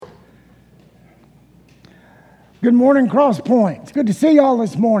Good morning, Cross Point. It's good to see y'all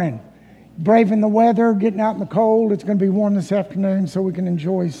this morning. Braving the weather, getting out in the cold. It's going to be warm this afternoon, so we can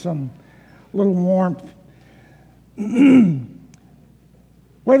enjoy some little warmth.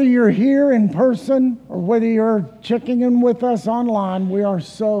 Whether you're here in person or whether you're checking in with us online, we are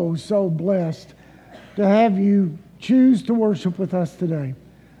so blessed to have you choose to worship with us today.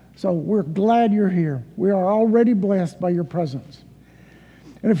 So we're glad you're here. We are already blessed by your presence.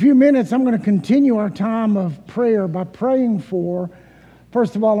 In a few minutes, I'm going to continue our time of prayer by praying for,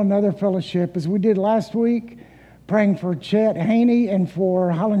 first of all, another fellowship, as we did last week, praying for Chet Haney and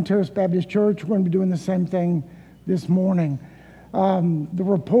for Highland Terrace Baptist Church. We're going to be doing the same thing this morning.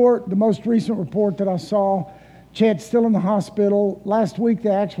 The most recent report that I saw, Chet's still in the hospital. Last week,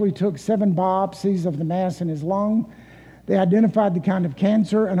 they actually took 7 biopsies of the mass in his lung. They identified the kind of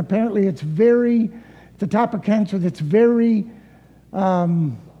cancer, and apparently it's the type of cancer that's very...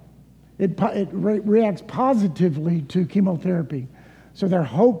 It reacts positively to chemotherapy. So they're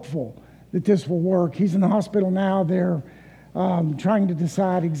hopeful that this will work. He's in the hospital now. They're trying to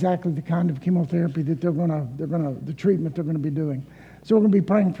decide exactly the kind of chemotherapy that the treatment they're going to be doing. So we're going to be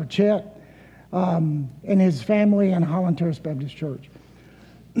praying for Chet and his family and Highland Terrace Baptist Church.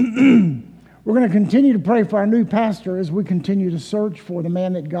 We're going to continue to pray for our new pastor as we continue to search for the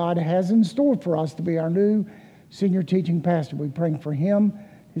man that God has in store for us to be our new senior teaching pastor. We're praying for him,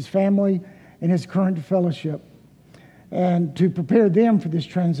 his family, and his current fellowship, and to prepare them for this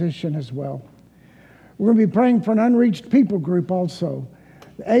transition as well. We're going to be praying for an unreached people group also.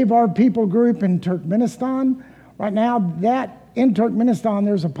 The Avar people group in Turkmenistan. Right now, in Turkmenistan,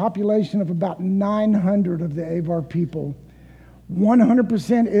 there's a population of about 900 of the Avar people.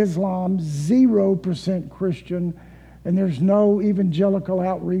 100% Islam, 0% Christian, and there's no evangelical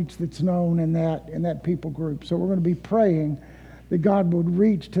outreach that's known in that people group. So we're going to be praying that God would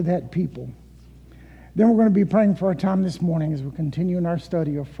reach to that people. Then we're going to be praying for our time this morning as we continue in our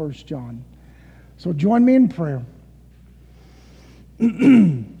study of 1 John. So join me in prayer.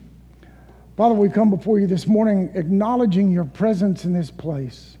 Father, we come before you this morning acknowledging your presence in this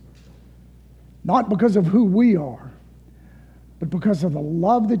place. Not because of who we are, but because of the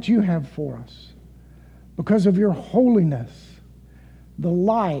love that you have for us. Because of your holiness, the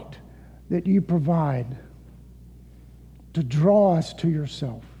light that you provide to draw us to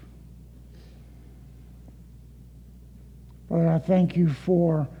yourself. Father, I thank you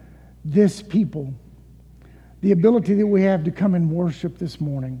for this people, the ability that we have to come and worship this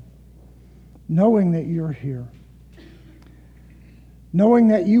morning, knowing that you're here, knowing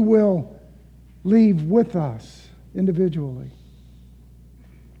that you will leave with us individually,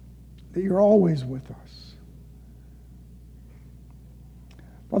 that you're always with us.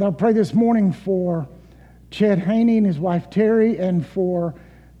 Father, I pray this morning for Chet Haney and his wife Terry and for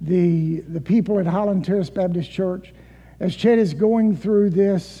the people at Highland Terrace Baptist Church. As Chet is going through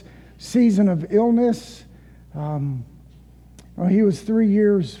this season of illness, he was 3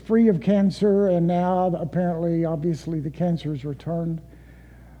 years free of cancer, and now apparently, obviously, the cancer has returned.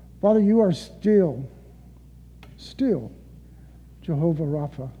 Father, you are still Jehovah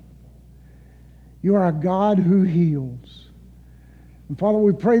Rapha. You are a God who heals. And Father,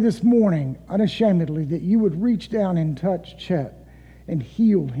 we pray this morning, unashamedly, that you would reach down and touch Chet and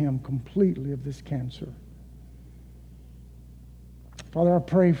heal him completely of this cancer. Father, I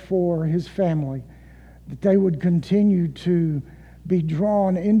pray for his family, that they would continue to be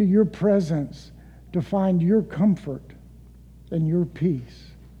drawn into your presence to find your comfort and your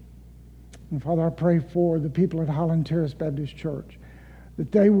peace. And Father, I pray for the people at Highland Terrace Baptist Church,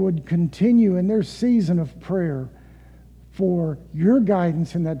 that they would continue in their season of prayer for your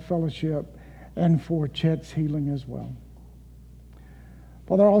guidance in that fellowship and for Chet's healing as well.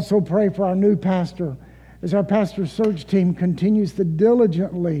 Father, I also pray for our new pastor as our pastor search team continues to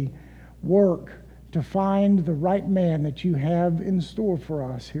diligently work to find the right man that you have in store for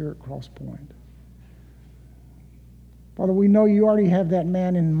us here at Cross Point. Father, we know you already have that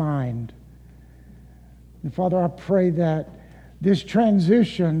man in mind. And Father, I pray that this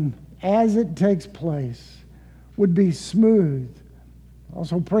transition, as it takes place, would be smooth. I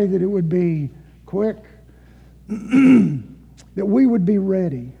also pray that it would be quick, that we would be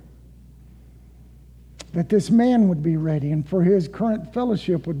ready, that this man would be ready, and for his current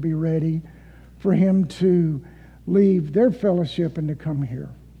fellowship would be ready for him to leave their fellowship and to come here.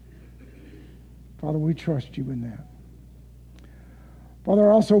 Father, we trust you in that. Father,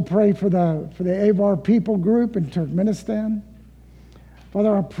 I also pray for the Avar people group in Turkmenistan.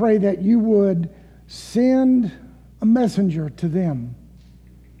 Father, I pray that you would send a messenger to them,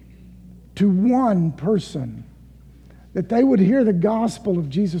 to one person, that they would hear the gospel of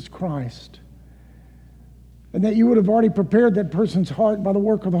Jesus Christ and that you would have already prepared that person's heart by the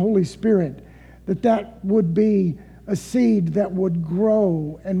work of the Holy Spirit, that would be a seed that would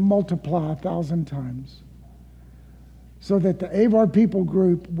grow and multiply 1,000 times, so that the Avar people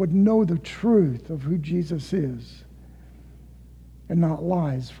group would know the truth of who Jesus is and not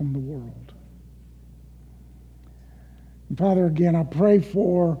lies from the world. And Father, again, I pray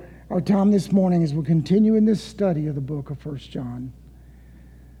for our time this morning as we continue in this study of the book of 1 John.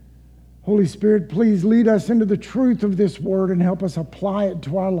 Holy Spirit, please lead us into the truth of this word and help us apply it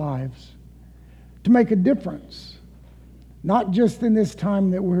to our lives to make a difference, not just in this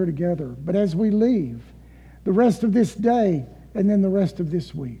time that we're together, but as we leave the rest of this day and then the rest of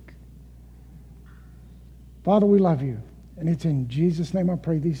this week. Father, we love you, and it's in Jesus' name I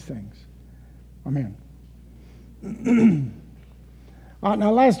pray these things. Amen.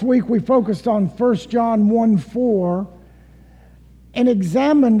 Now, last week we focused on 1 John 1:4 and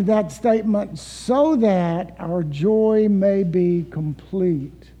examined that statement so that our joy may be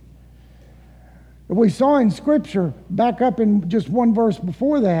complete. We saw in Scripture, back up in just one verse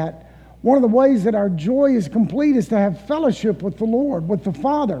before that, one of the ways that our joy is complete is to have fellowship with the Lord, with the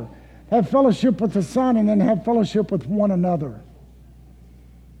Father, have fellowship with the Son, and then have fellowship with one another.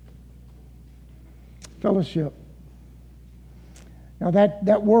 Fellowship. Now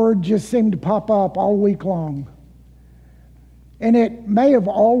that word just seemed to pop up all week long. And it may have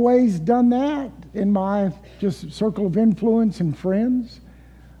always done that in my just circle of influence and friends.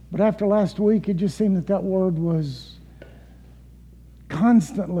 But after last week, it just seemed that word was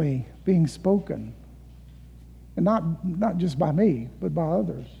constantly being spoken. And not just by me, but by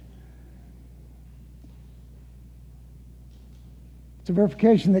others. It's a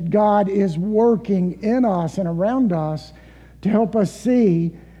verification that God is working in us and around us to help us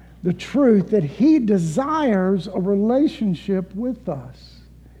see the truth that He desires a relationship with us.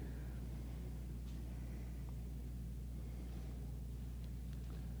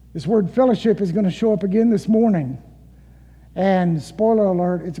 This word fellowship is going to show up again this morning. And spoiler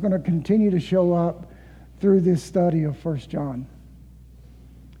alert, it's going to continue to show up through this study of 1 John.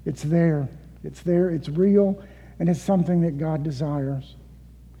 It's there. It's real, and it's something that God desires.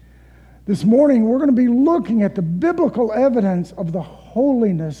 This morning, we're going to be looking at the biblical evidence of the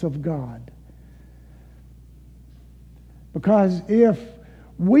holiness of God. Because if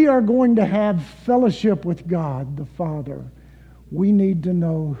we are going to have fellowship with God, the Father, we need to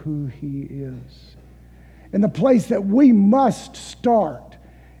know who He is. And the place that we must start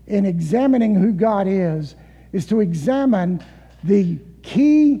in examining who God is to examine the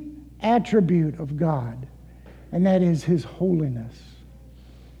key attribute of God, and that is His holiness.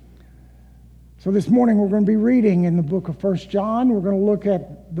 So this morning we're going to be reading in the book of 1 John. We're going to look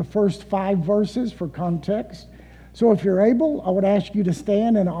at the first 5 verses for context. So if you're able, I would ask you to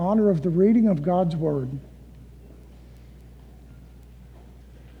stand in honor of the reading of God's Word.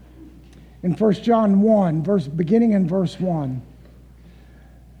 In 1 John 1, beginning in verse 1.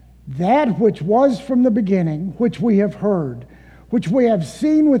 That which was from the beginning, which we have heard, which we have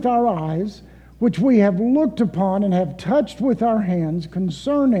seen with our eyes, which we have looked upon and have touched with our hands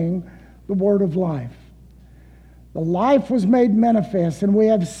concerning the word of life. The life was made manifest, and we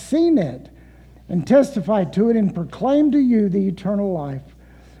have seen it and testified to it and proclaimed to you the eternal life,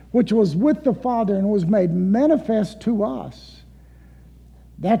 which was with the Father and was made manifest to us.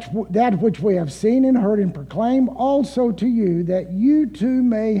 That which we have seen and heard and proclaim also to you, that you too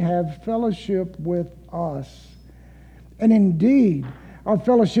may have fellowship with us. And indeed, our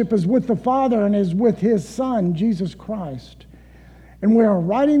fellowship is with the Father and is with His Son, Jesus Christ. And we are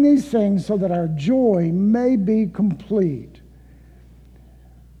writing these things so that our joy may be complete.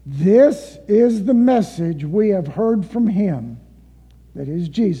 This is the message we have heard from Him, that is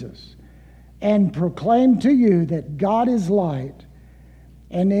Jesus, and proclaimed to you that God is light,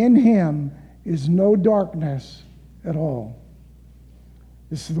 and in Him is no darkness at all.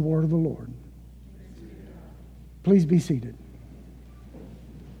 This is the word of the Lord. Please be seated.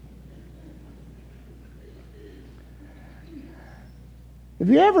 Have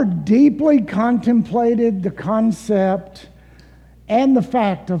you ever deeply contemplated the concept and the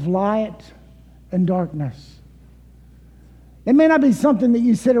fact of light and darkness? It may not be something that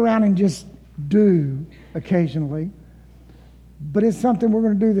you sit around and just do occasionally, but it's something we're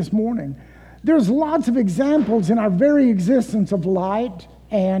going to do this morning. There's lots of examples in our very existence of light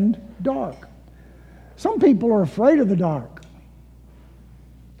and dark. Some people are afraid of the dark.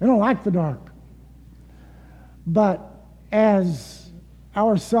 They don't like the dark. But as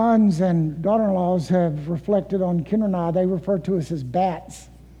our sons and daughter-in-laws have reflected on Ken and I, they refer to us as bats.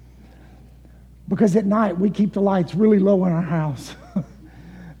 Because at night we keep the lights really low in our house.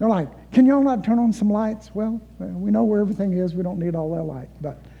 They're like, can y'all not turn on some lights? Well, we know where everything is. We don't need all that light.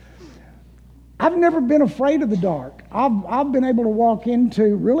 But I've never been afraid of the dark. I've been able to walk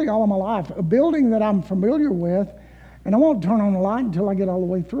into, really all of my life, a building that I'm familiar with, and I won't turn on the light until I get all the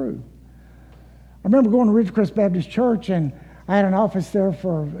way through. I remember going to Ridgecrest Baptist Church, and I had an office there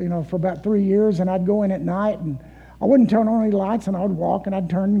for about 3 years, and I'd go in at night, and I wouldn't turn on any lights, and I would walk, and I'd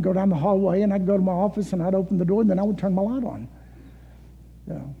turn and go down the hallway, and I'd go to my office, and I'd open the door, and then I would turn my light on.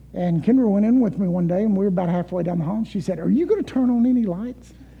 And Kendra went in with me one day, and we were about halfway down the hall, and she said, are you going to turn on any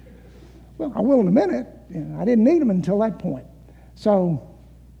lights? Well, I will in a minute. I didn't need them until that point. So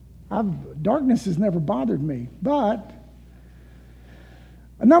darkness has never bothered me. But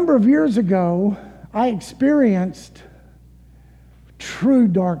a number of years ago, I experienced true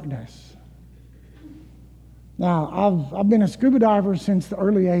darkness. Now, I've been a scuba diver since the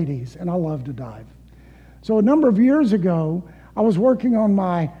early 80s, and I love to dive. So a number of years ago, I was working on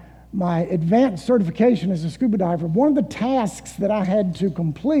my advanced certification as a scuba diver. One of the tasks that I had to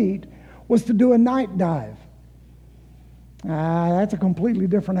complete was to do a night dive. That's a completely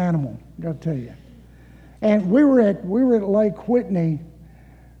different animal, I've got to tell you. And we were at Lake Whitney,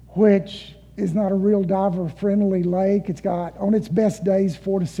 which is not a real diver-friendly lake. It's got, on its best days,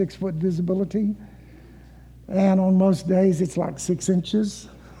 4 to 6 foot visibility. And on most days, it's like 6 inches.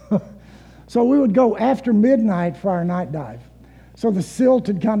 So we would go after midnight for our night dive. So the silt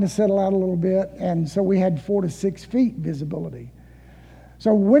had kind of settled out a little bit, and so we had 4 to 6 feet visibility.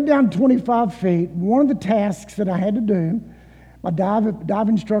 So we went down 25 feet. One of the tasks that I had to do, my dive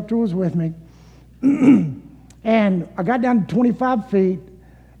instructor was with me, and I got down to 25 feet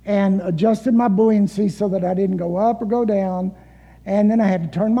and adjusted my buoyancy so that I didn't go up or go down, and then I had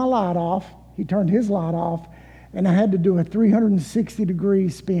to turn my light off. He turned his light off, and I had to do a 360-degree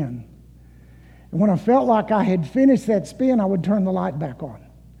spin. And when I felt like I had finished that spin, I would turn the light back on.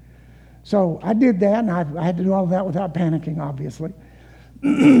 So I did that, and I had to do all of that without panicking, obviously.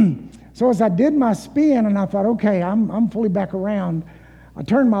 So as I did my spin, and I thought, okay, I'm fully back around, I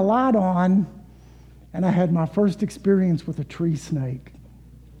turned my light on, and I had my first experience with a tree snake.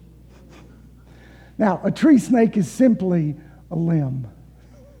 Now, a tree snake is simply a limb.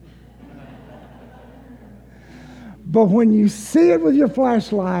 But when you see it with your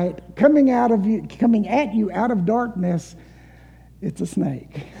flashlight coming at you out of darkness, it's a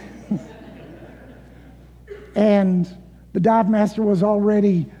snake. And the dive master was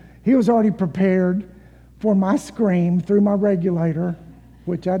already prepared for my scream through my regulator,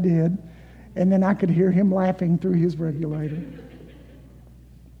 which I did, and then I could hear him laughing through his regulator.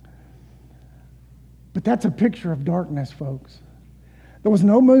 But that's a picture of darkness, folks. There was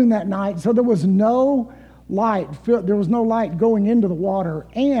no moon that night, so there was no light. There was no light going into the water,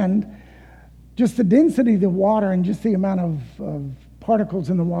 and just the density of the water and just the amount of particles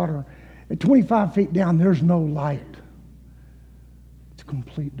in the water. At 25 feet down, there's no light. It's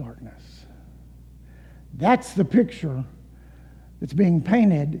complete darkness. That's the picture that's being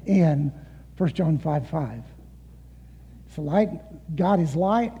painted in 1 John 5:5. It's the light. God is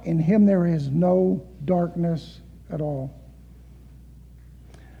light. In him there is no darkness at all.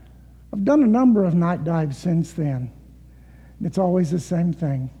 I've done a number of night dives since then. It's always the same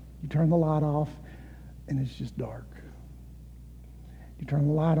thing. You turn the light off, and it's just dark. You turn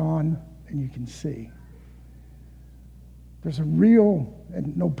the light on, and you can see. There's a real,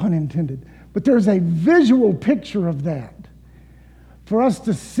 and no pun intended, but there's a visual picture of that. For us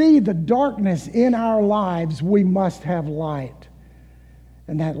to see the darkness in our lives, we must have light.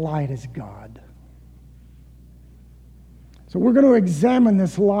 And that light is God. So we're going to examine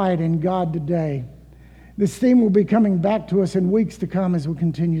this light in God today. This theme will be coming back to us in weeks to come as we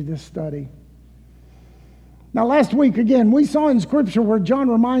continue this study. Now, last week, again, we saw in Scripture where John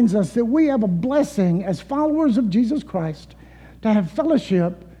reminds us that we have a blessing as followers of Jesus Christ to have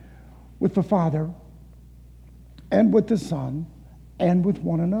fellowship with the Father and with the Son and with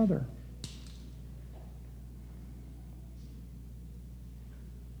one another.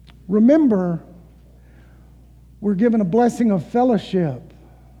 Remember, we're given a blessing of fellowship,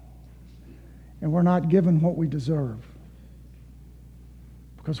 and we're not given what we deserve.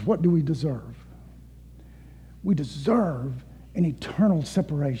 Because what do we deserve? We deserve an eternal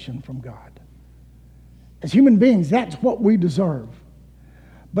separation from God. As human beings, that's what we deserve.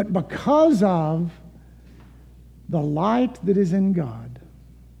 But because of the light that is in God,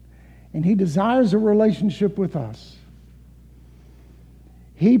 and he desires a relationship with us,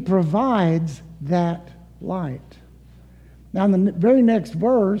 he provides that light. Now, in the very next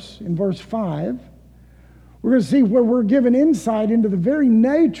verse, in verse 5, we're going to see where we're given insight into the very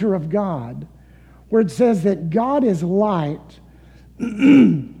nature of God, where it says that God is light,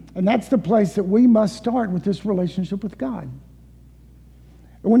 And that's the place that we must start with this relationship with God.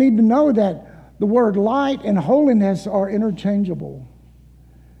 And we need to know that the word light and holiness are interchangeable.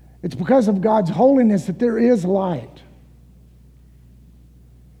 It's because of God's holiness that there is light.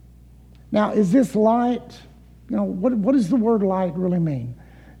 Now, is this light, what does the word light really mean?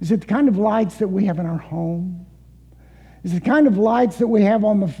 Is it the kind of lights that we have in our home? Is it the kind of lights that we have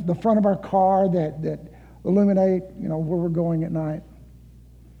on the front of our car that illuminate, where we're going at night?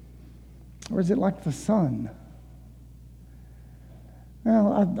 Or is it like the sun?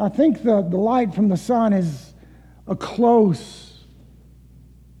 Well, I think the light from the sun is a close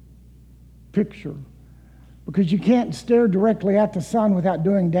picture, because you can't stare directly at the sun without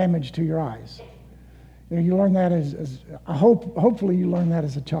doing damage to your eyes. You learn that hopefully you learned that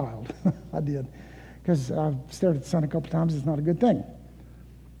as a child. I did, because I've stared at the sun a couple times. It's not a good thing.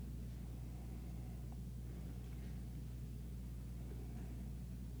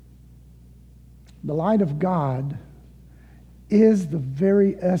 The light of God is the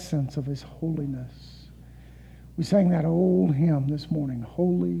very essence of His holiness. We sang that old hymn this morning,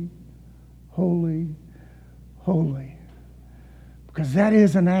 Holy, Holy, Holy. Because that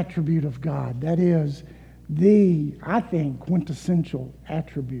is an attribute of God. That is the, I think, quintessential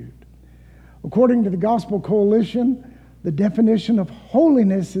attribute. According to the Gospel Coalition, the definition of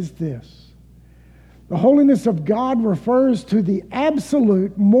holiness is this: the holiness of God refers to the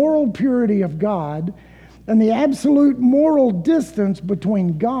absolute moral purity of God and the absolute moral distance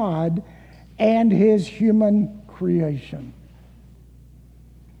between God and His human creation.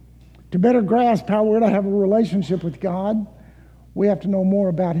 To better grasp how we're to have a relationship with God, we have to know more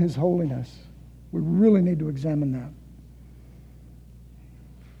about His holiness. We really need to examine that.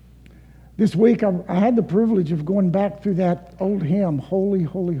 This week, I had the privilege of going back through that old hymn, Holy,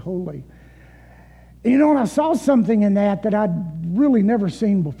 Holy, Holy. And I saw something in that I'd really never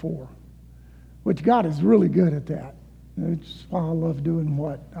seen before, which God is really good at that. It's why I love doing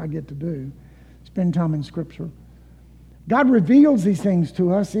what I get to do, spend time in Scripture. God reveals these things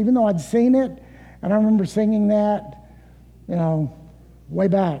to us, even though I'd seen it. And I remember singing that, way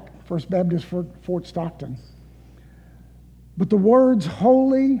back, First Baptist Fort Stockton. But the words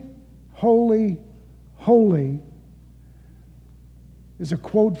holy, holy, holy is a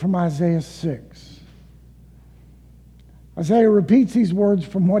quote from Isaiah 6. Isaiah repeats these words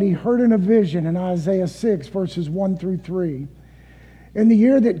from what he heard in a vision in Isaiah 6, verses 1 through 3. In the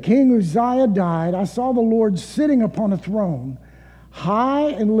year that King Uzziah died, I saw the Lord sitting upon a throne, high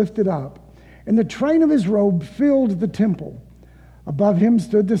and lifted up, and the train of his robe filled the temple. Above him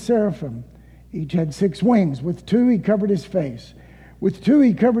stood the seraphim. Each had 6 wings. With 2 he covered his face. With 2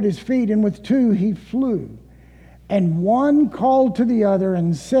 he covered his feet, and with 2 he flew. And one called to the other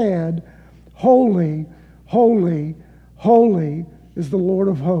and said, Holy, holy, holy is the Lord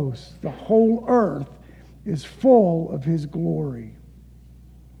of hosts. The whole earth is full of His glory.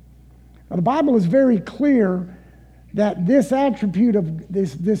 Now, the Bible is very clear that this attribute of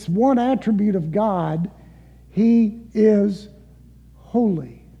this one attribute of God, He is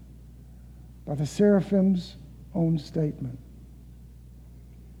holy, by the seraphim's own statement.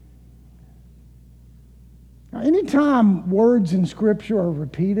 Now, anytime words in Scripture are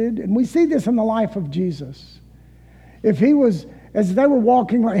repeated, and we see this in the life of Jesus, if He was, as they were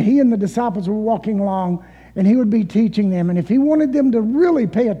walking, He and the disciples were walking along, and He would be teaching them, and if He wanted them to really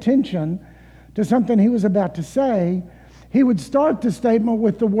pay attention to something He was about to say, He would start the statement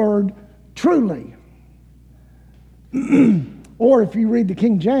with the word truly. Or if you read the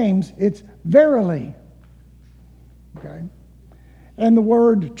King James, it's verily. Okay? And the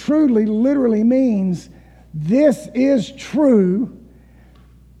word truly literally means this is true.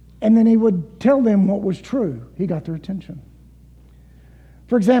 And then He would tell them what was true. He got their attention.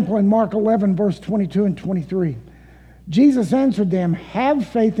 For example, in Mark 11, verse 22 and 23, Jesus answered them, have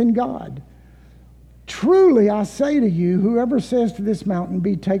faith in God. Truly I say to you, whoever says to this mountain,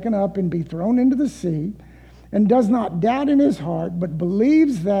 be taken up and be thrown into the sea, and does not doubt in his heart, but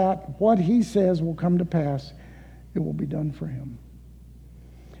believes that what he says will come to pass, it will be done for him.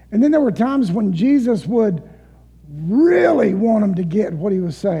 And then there were times when Jesus would really want them to get what He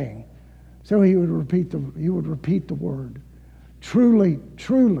was saying. So He would repeat the word, truly,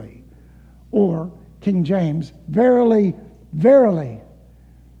 truly. Or, King James, verily, verily.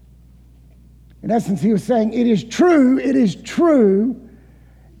 In essence, He was saying, it is true,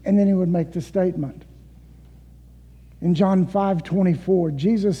 and then He would make the statement. In John 5:24,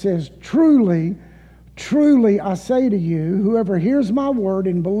 Jesus says, truly, truly I say to you, whoever hears my word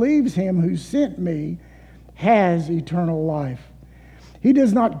and believes Him who sent me has eternal life. He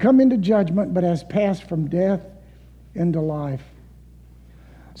does not come into judgment, but has passed from death into life.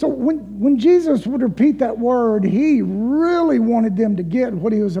 So when Jesus would repeat that word, he really wanted them to get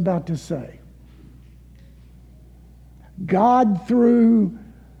what he was about to say. God, through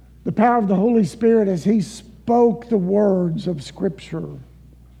the power of the Holy Spirit, as he spoke the words of Scripture,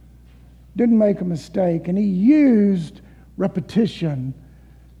 didn't make a mistake, and he used repetition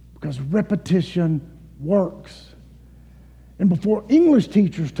because repetition works. And before English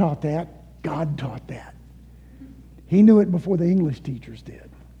teachers taught that, God taught that. He knew it before the English teachers did.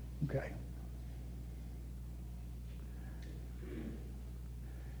 Okay.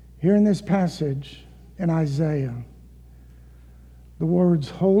 Here in this passage in Isaiah, the words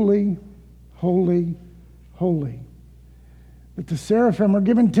holy, holy, holy, that the seraphim are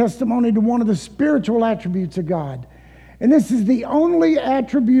giving testimony to one of the spiritual attributes of God. And this is the only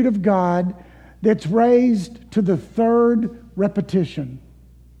attribute of God that's raised to the third repetition.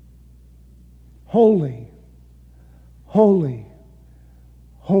 Holy, holy,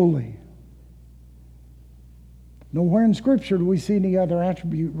 holy. Nowhere in Scripture do we see any other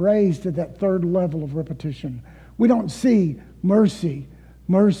attribute raised to that third level of repetition. We don't see mercy,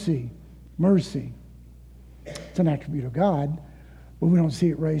 mercy, mercy. It's an attribute of God, but we don't see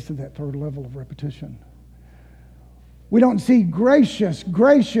it raised to that third level of repetition. We don't see gracious,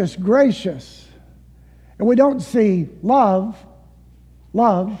 gracious, gracious. And we don't see love,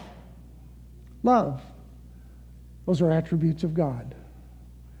 love, love. Those are attributes of God.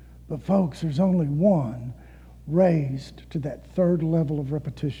 But folks, there's only one raised to that third level of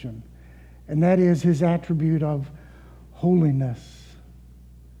repetition, and that is his attribute of holiness.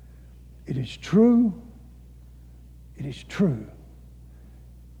 It is true. It is true.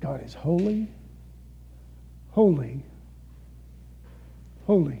 God is holy, holy,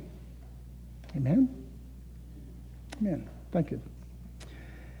 holy. Amen? Amen. Thank you.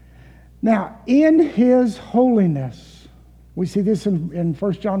 Now, in his holiness, we see this in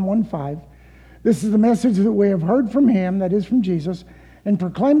 1 John 1:5. This is the message that we have heard from him, that is from Jesus, and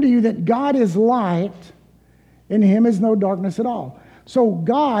proclaim to you that God is light, in him is no darkness at all. So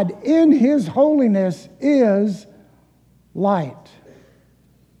God, in his holiness, is light.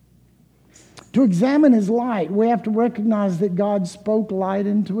 To examine his light, we have to recognize that God spoke light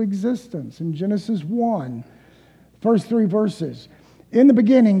into existence. In Genesis 1, first 3 verses, in the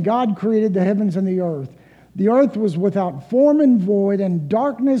beginning, God created the heavens and the earth. The earth was without form and void, and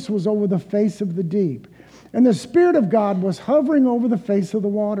darkness was over the face of the deep. And the Spirit of God was hovering over the face of the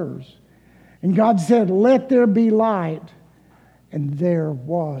waters. And God said, "Let there be light." And there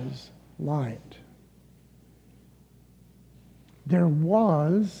was light. There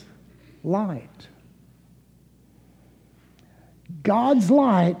was light. God's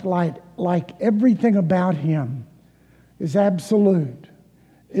light, like everything about him, is absolute,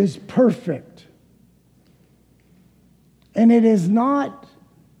 is perfect. And it is not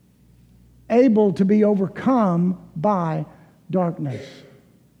able to be overcome by darkness.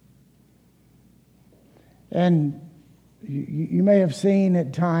 And you may have seen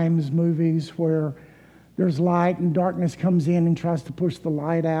at times movies where there's light and darkness comes in and tries to push the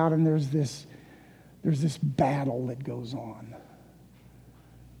light out, and there's this battle that goes on.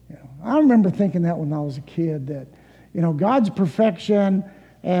 You know, I remember thinking that when I was a kid, that God's perfection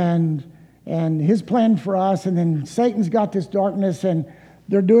and his plan for us, and then Satan's got this darkness, and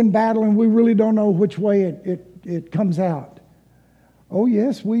they're doing battle, and we really don't know which way it comes out. Oh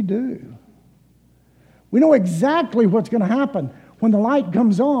yes, we do. We know exactly what's going to happen. When the light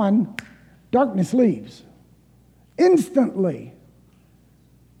comes on, darkness leaves. Instantly.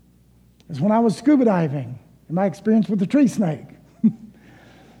 As when I was scuba diving, in my experience with the tree snake.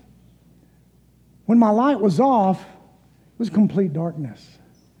 When my light was off, it was complete darkness.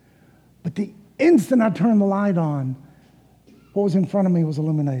 But the instant I turned the light on, what was in front of me was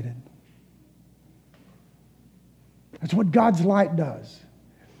illuminated. That's what God's light does.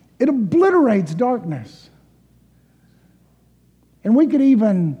 It obliterates darkness. And we could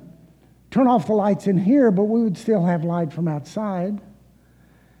even turn off the lights in here, but we would still have light from outside.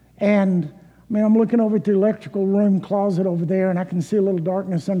 And I'm looking over at the electrical room closet over there, and I can see a little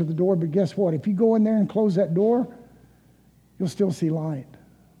darkness under the door, but guess what? If you go in there and close that door, you'll still see light.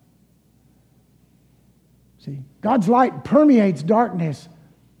 See, God's light permeates darkness,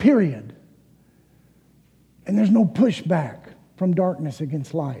 period. And there's no pushback from darkness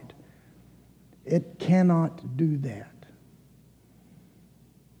against light. It cannot do that.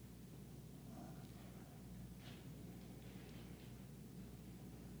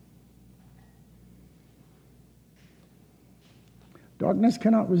 Darkness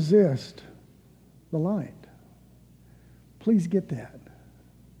cannot resist the light. Please get that.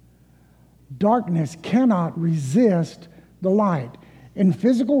 Darkness cannot resist the light. In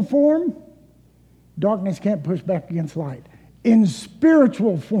physical form, darkness can't push back against light. In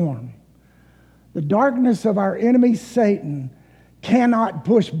spiritual form, the darkness of our enemy, Satan, cannot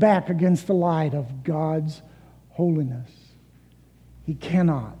push back against the light of God's holiness. He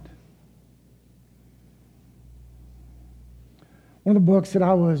cannot. One of the books that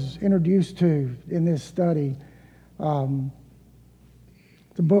I was introduced to in this study, the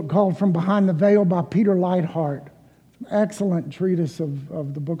book called From Behind the Veil by Peter Leithart. Excellent treatise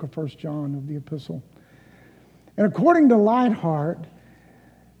of the book of 1 John, of the epistle. And according to Leithart,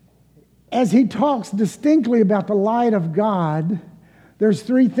 as he talks distinctly about the light of God, there's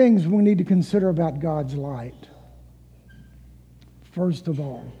three things we need to consider about God's light. First of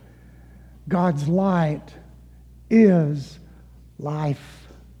all, God's light is life.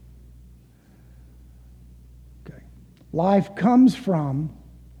 Okay. Life comes from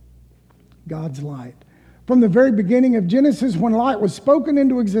God's light. From the very beginning of Genesis, when light was spoken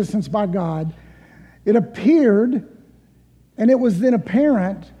into existence by God, it appeared, and it was then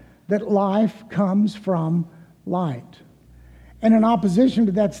apparent that life comes from light. And in opposition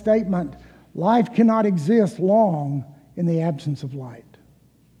to that statement, life cannot exist long in the absence of light.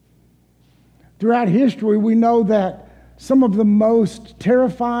 Throughout history, we know that some of the most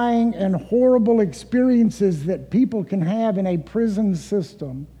terrifying and horrible experiences that people can have in a prison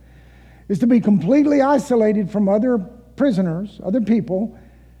system is to be completely isolated from other prisoners, other people,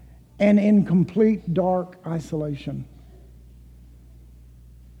 and in complete dark isolation.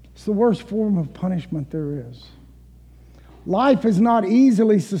 It's the worst form of punishment there is. Life is not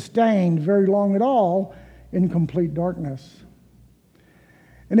easily sustained very long at all in complete darkness.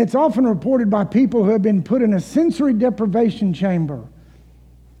 And it's often reported by people who have been put in a sensory deprivation chamber.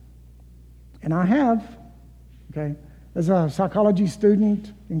 And I have, okay. As a psychology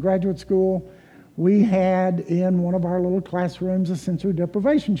student in graduate school, we had in one of our little classrooms a sensory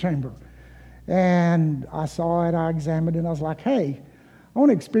deprivation chamber. And I saw it, I examined it, and I was like, hey, I want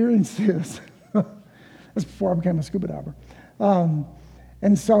to experience this. That's before I became a scuba diver.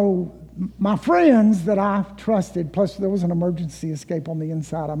 And so my friends that I trusted, plus there was an emergency escape on the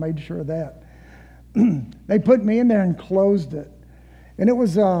inside, I made sure of that. They put me in there and closed it. And it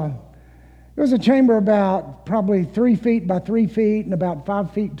was a chamber about probably 3 feet by 3 feet and about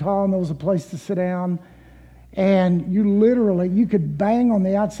 5 feet tall, and there was a place to sit down. And you could bang on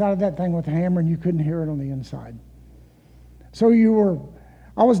the outside of that thing with a hammer and you couldn't hear it on the inside. So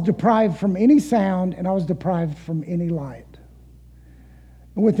I was deprived from any sound and I was deprived from any light.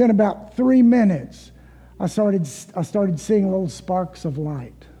 And within about 3 minutes, I started seeing little sparks of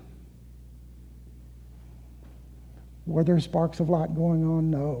light. Were there sparks of light going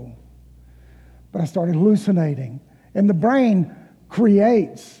on? No. But I started hallucinating. And the brain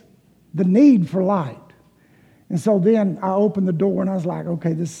creates the need for light. And so then I opened the door and I was like,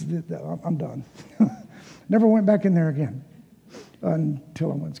 okay, I'm done. Never went back in there again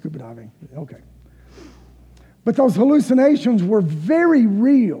until I went scuba diving. Okay. But those hallucinations were very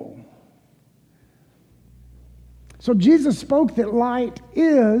real. So Jesus spoke that light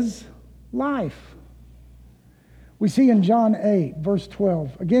is life. We see in John 8, verse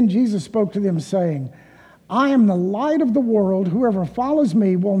 12, again, Jesus spoke to them saying, I am the light of the world. Whoever follows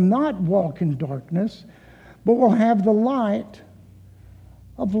me will not walk in darkness, but will have the light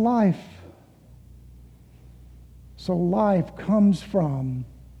of life. So life comes from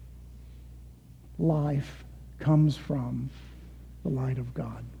the light of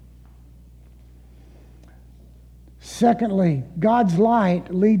God. Secondly, God's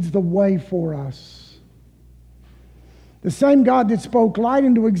light leads the way for us. The same God that spoke light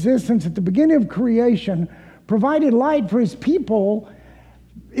into existence at the beginning of creation provided light for his people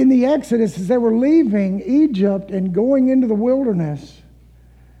in the Exodus as they were leaving Egypt and going into the wilderness.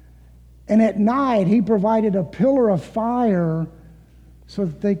 And at night, he provided a pillar of fire so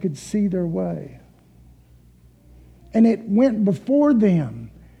that they could see their way. And it went before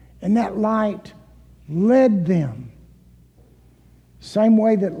them, and that light led them. Same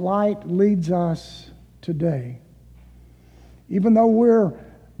way that light leads us today. Even though we're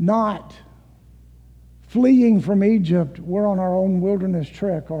not fleeing from Egypt, we're on our own wilderness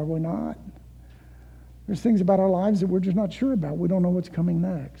trek, are we not? There's things about our lives that we're just not sure about. We don't know what's coming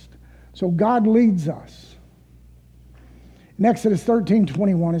next. So God leads us. In Exodus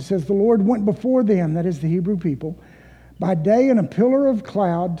 13:21, it says, the Lord went before them, that is the Hebrew people, by day in a pillar of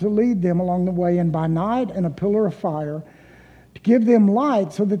cloud to lead them along the way, and by night in a pillar of fire to give them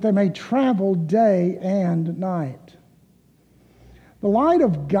light so that they may travel day and night. The light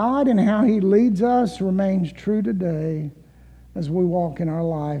of God and how he leads us remains true today as we walk in our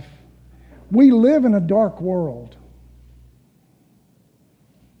life. We live in a dark world.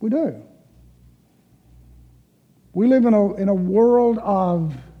 We do. We live in a world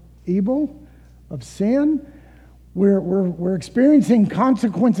of evil, of sin. We're experiencing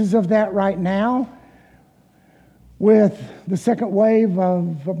consequences of that right now with the second wave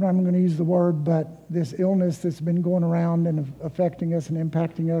of, I'm not going to use the word, but this illness that's been going around and affecting us and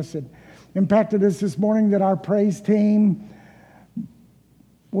impacting us. It impacted us this morning that our praise team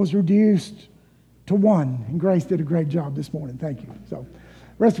was reduced to one. And Grace did a great job this morning. Thank you. So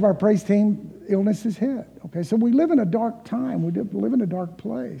the rest of our praise team, illness is hit. Okay, so we live in a dark time. We live in a dark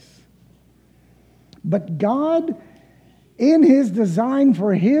place. But God, in His design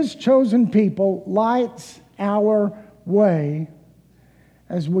for His chosen people, lights our way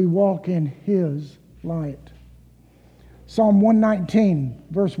as we walk in His light. Psalm 119,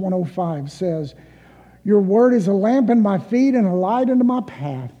 verse 105 says, "Your word is a lamp in my feet and a light unto my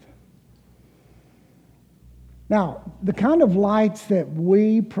path." Now, the kind of lights that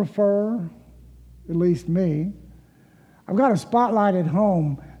we prefer, at least me, I've got a spotlight at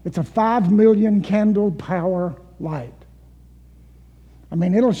home. It's a 5 million candle power light. I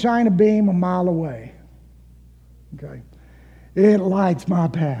mean, it'll shine a beam a mile away. Okay? It lights my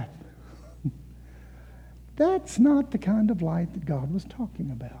path. That's not the kind of light that God was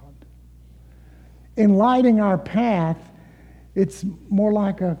talking about. In lighting our path, it's more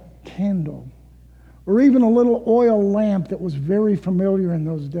like a candle, or even a little oil lamp that was very familiar in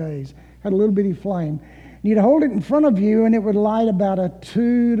those days. Had a little bitty flame. And you'd hold it in front of you, and it would light about a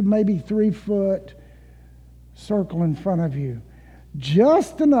 2 to maybe 3 foot circle in front of you.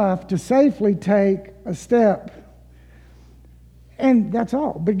 Just enough to safely take a step. And that's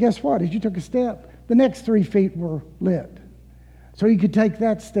all. But guess what? As you took a step, the next 3 feet were lit. So you could take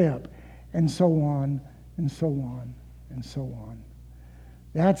that step, and so on, and so on, and so on.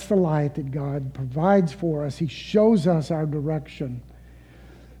 That's the light that God provides for us. He shows us our direction.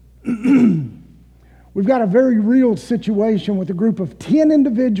 We've got a very real situation with a group of 10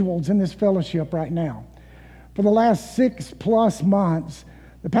 individuals in this fellowship right now. For the last 6+ months,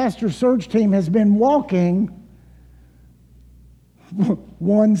 the pastor search team has been walking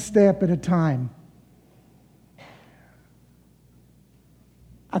one step at a time.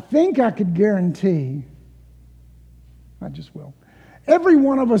 I think I could guarantee, I just will, every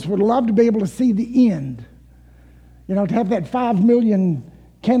one of us would love to be able to see the end. You know, to have that 5 million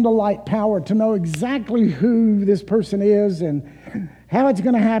candlelight power, to know exactly who this person is and how it's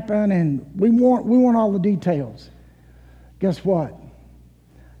going to happen, and we want all the details. Guess what?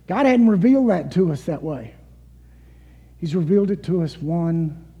 God hadn't revealed that to us that way. He's revealed it to us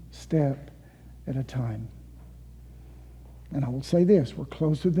one step at a time. And I will say this, we're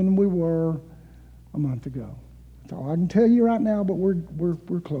closer than we were a month ago. That's all I can tell you right now, but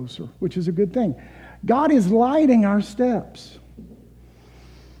we're closer, which is a good thing. God is lighting our steps.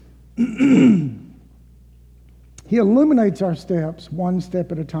 He illuminates our steps one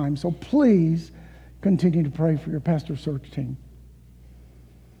step at a time. So please continue to pray for your pastor search team.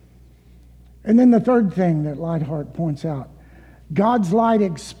 And then the third thing that Lightheart points out, God's light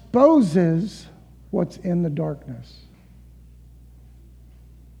exposes what's in the darkness.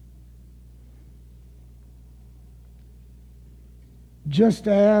 Just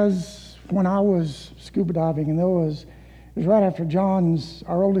as when I was scuba diving, and it was right after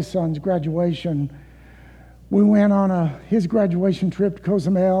our oldest son's graduation, we went on his graduation trip to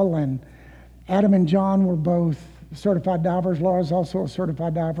Cozumel, and Adam and John were both certified divers. Laura's also a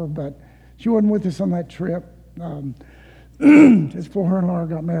certified diver, but she wasn't with us on that trip. Just before her and Laura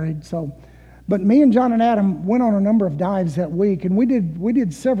got married. But me and John and Adam went on a number of dives that week, and we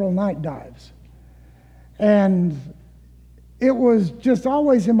did several night dives. And it was just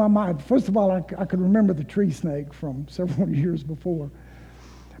always in my mind. First of all, I could remember the tree snake from several years before.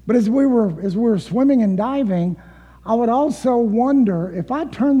 But as we were swimming and diving, I would also wonder, if I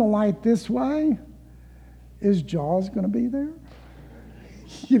turn the light this way, is Jaws going to be there?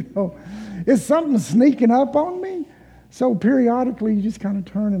 You know, is something sneaking up on me? So periodically, you just kind of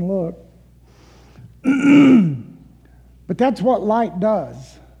turn and look. But that's what light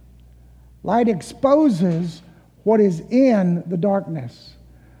does. Light exposes what is in the darkness.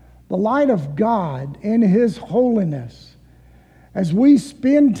 The light of God in His holiness. As we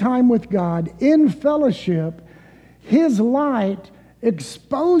spend time with God in fellowship, His light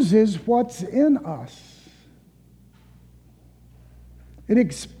exposes what's in us. It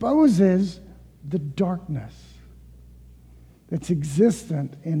exposes the darkness that's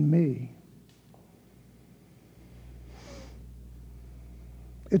existent in me.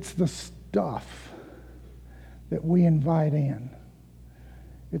 It's the stuff that we invite in.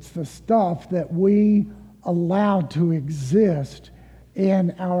 It's the stuff that we allow to exist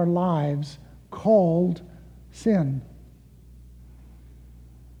in our lives called sin.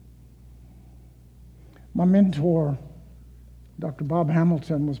 My mentor, Dr. Bob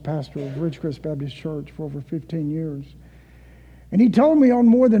Hamilton, was pastor of Ridgecrest Baptist Church for over 15 years. And he told me on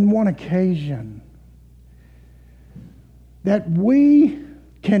more than one occasion that we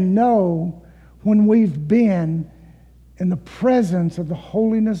can know when we've been in the presence of the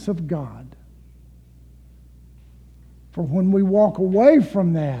holiness of God. For when we walk away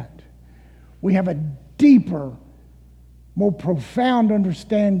from that, we have a deeper, more profound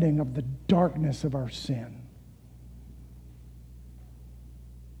understanding of the darkness of our sin.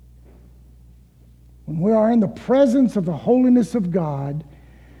 When we are in the presence of the holiness of God,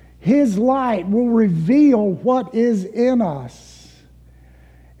 His light will reveal what is in us,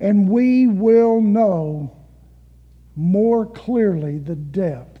 and we will know more clearly the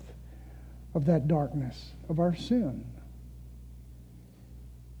depth of that darkness of our sin.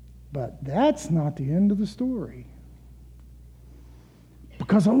 But that's not the end of the story.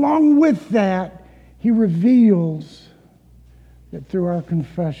 Because along with that, He reveals that through our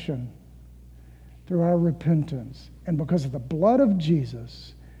confession, through our repentance, and because of the blood of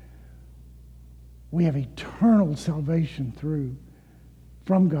Jesus, we have eternal salvation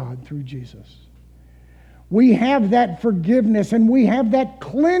from God through Jesus. We have that forgiveness and we have that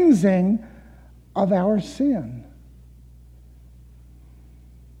cleansing of our sin.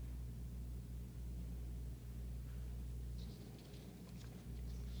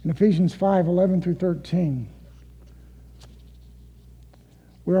 In Ephesians 5:11 through 13,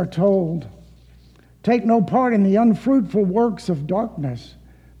 we are told, "Take no part in the unfruitful works of darkness,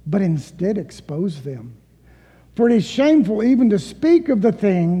 but instead expose them. For it is shameful even to speak of the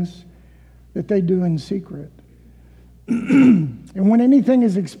things that they do in secret. And when anything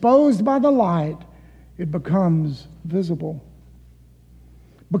is exposed by the light, it becomes visible.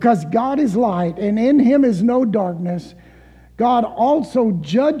 Because God is light, and in Him is no darkness, God also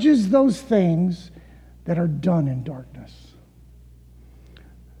judges those things that are done in darkness.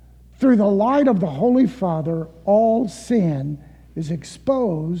 Through the light of the Holy Father, all sin is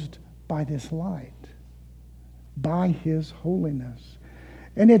exposed by this light, by His holiness.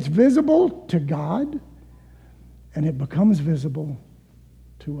 And it's visible to God, and it becomes visible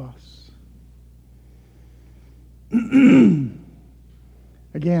to us."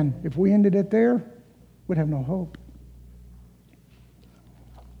 Again, if we ended it there, we'd have no hope.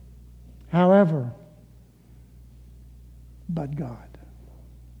 However, but God.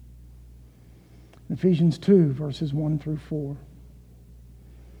 Ephesians 2, verses 1 through 4.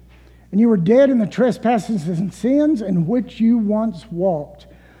 "And you were dead in the trespasses and sins in which you once walked,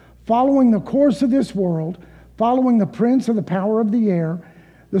 following the course of this world, following the prince of the power of the air,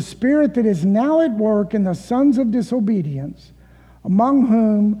 the spirit that is now at work in the sons of disobedience, among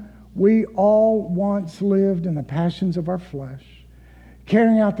whom we all once lived in the passions of our flesh,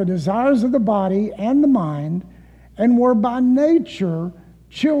 carrying out the desires of the body and the mind, and were by nature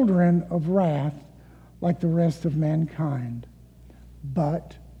children of wrath like the rest of mankind.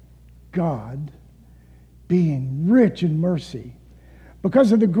 But God, being rich in mercy,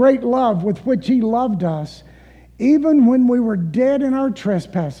 because of the great love with which He loved us, even when we were dead in our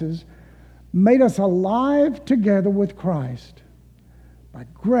trespasses, made us alive together with Christ. By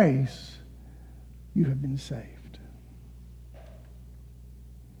grace you have been saved."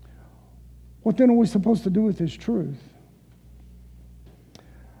 What then are we supposed to do with this truth?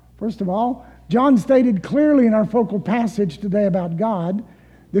 First of all, John stated clearly in our focal passage today about God,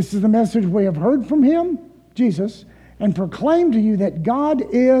 "This is the message we have heard from Him," Jesus, "and proclaim to you that God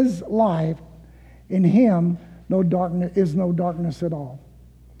is light. In Him no darkness at all."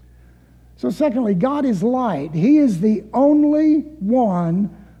 So secondly, God is light. He is the only one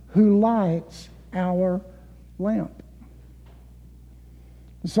who lights our lamp.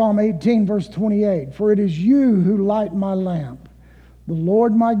 Psalm 18, verse 28, "For it is you who light my lamp. The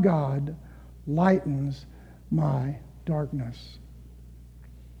Lord my God lightens my darkness."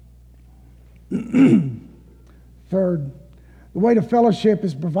 Third, the way to fellowship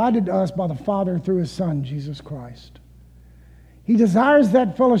is provided to us by the Father through His Son, Jesus Christ. He desires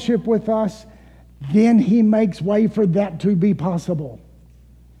that fellowship with us, then He makes way for that to be possible.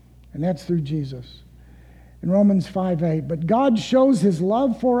 And that's through Jesus. In Romans 5:8, "But God shows His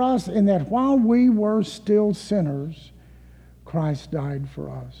love for us in that while we were still sinners, Christ died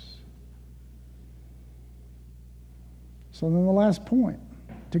for us." So then the last point,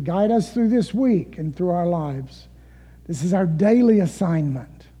 to guide us through this week and through our lives. This is our daily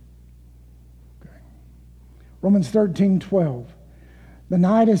assignment. Okay. Romans 13:12. "The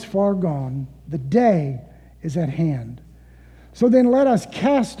night is far gone, the day is at hand. So then let us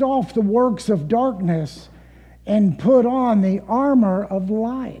cast off the works of darkness and put on the armor of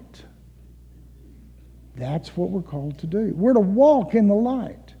light. That's what we're called to do. We're to walk in the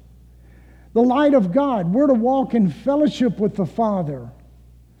light of God. We're to walk in fellowship with the Father,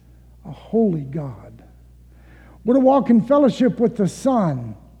 a holy God. We're to walk in fellowship with the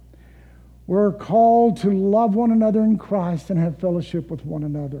Son. We're called to love one another in Christ and have fellowship with one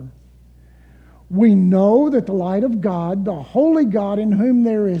another. We know that the light of God, the holy God in whom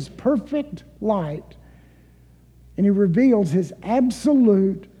there is perfect light, and He reveals His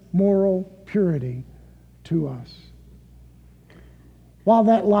absolute moral purity to us. While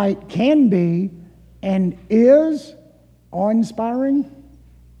that light can be and is awe-inspiring,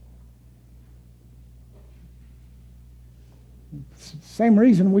 same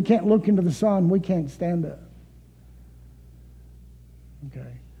reason we can't look into the sun, we can't stand it.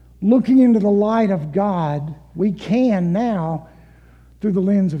 Okay. Looking into the light of God, we can now through the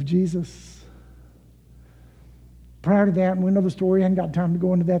lens of Jesus. Prior to that, and we know the story, I haven't got time to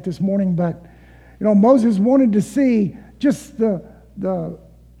go into that this morning, but Moses wanted to see just the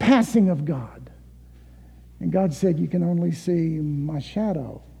passing of God. And God said, you can only see my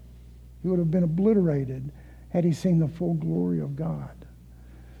shadow. He would have been obliterated had he seen the full glory of God.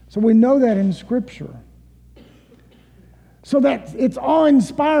 So we know that in Scripture. So that it's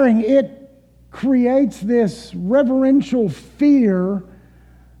awe-inspiring. It creates this reverential fear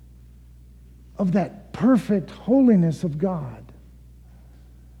of that perfect holiness of God.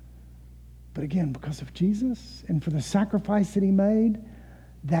 But again, because of Jesus and for the sacrifice that He made,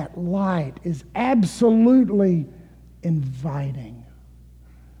 that light is absolutely inviting.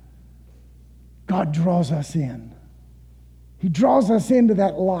 God draws us in. He draws us into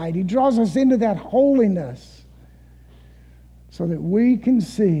that light. He draws us into that holiness so that we can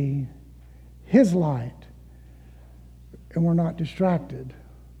see His light and we're not distracted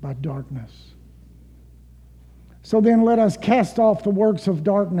by darkness. So then let us cast off the works of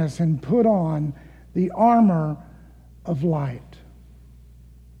darkness and put on the armor of light.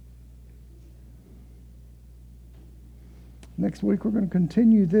 Next week we're going to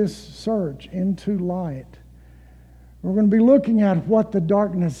continue this search into light. We're going to be looking at what the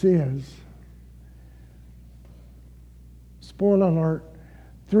darkness is. Spoiler alert,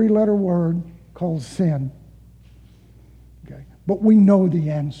 3-letter word called sin. Okay, but we know the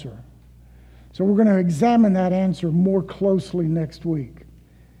answer. So we're going to examine that answer more closely next week.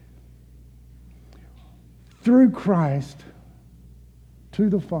 Through Christ, to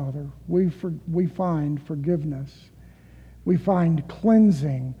the Father, we find forgiveness. We find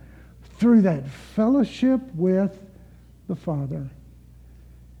cleansing through that fellowship with the Father,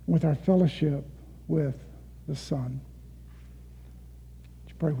 with our fellowship with the Son. Would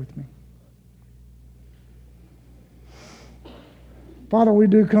you pray with me? Father, we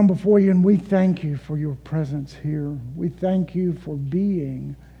do come before you and we thank you for your presence here. We thank you for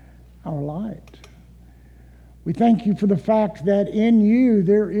being our light. We thank you for the fact that in you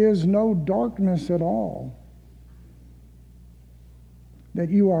there is no darkness at all. That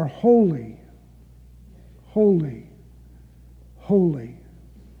you are holy, holy, holy.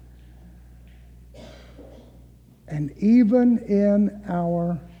 And even in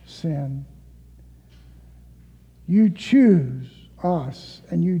our sin, you choose us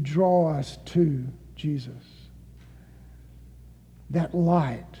and you draw us to Jesus. That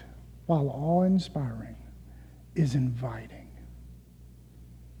light, while awe-inspiring, is inviting.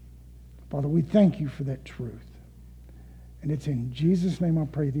 Father, we thank you for that truth. And it's in Jesus' name I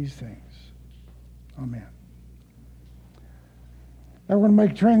pray these things. Amen. Now we're going to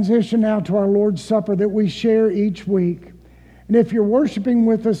make transition now to our Lord's Supper that we share each week. And if you're worshiping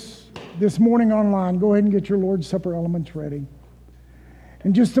with us this morning online, go ahead and get your Lord's Supper elements ready.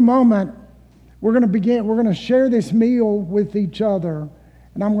 In just a moment, we're going to share this meal with each other.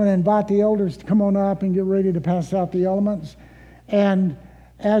 And I'm going to invite the elders to come on up and get ready to pass out the elements. And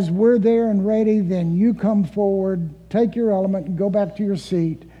as we're there and ready, then you come forward, take your element, and go back to your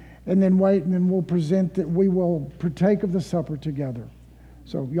seat, and then wait, and then we'll present that we will partake of the supper together.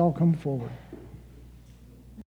 So y'all come forward.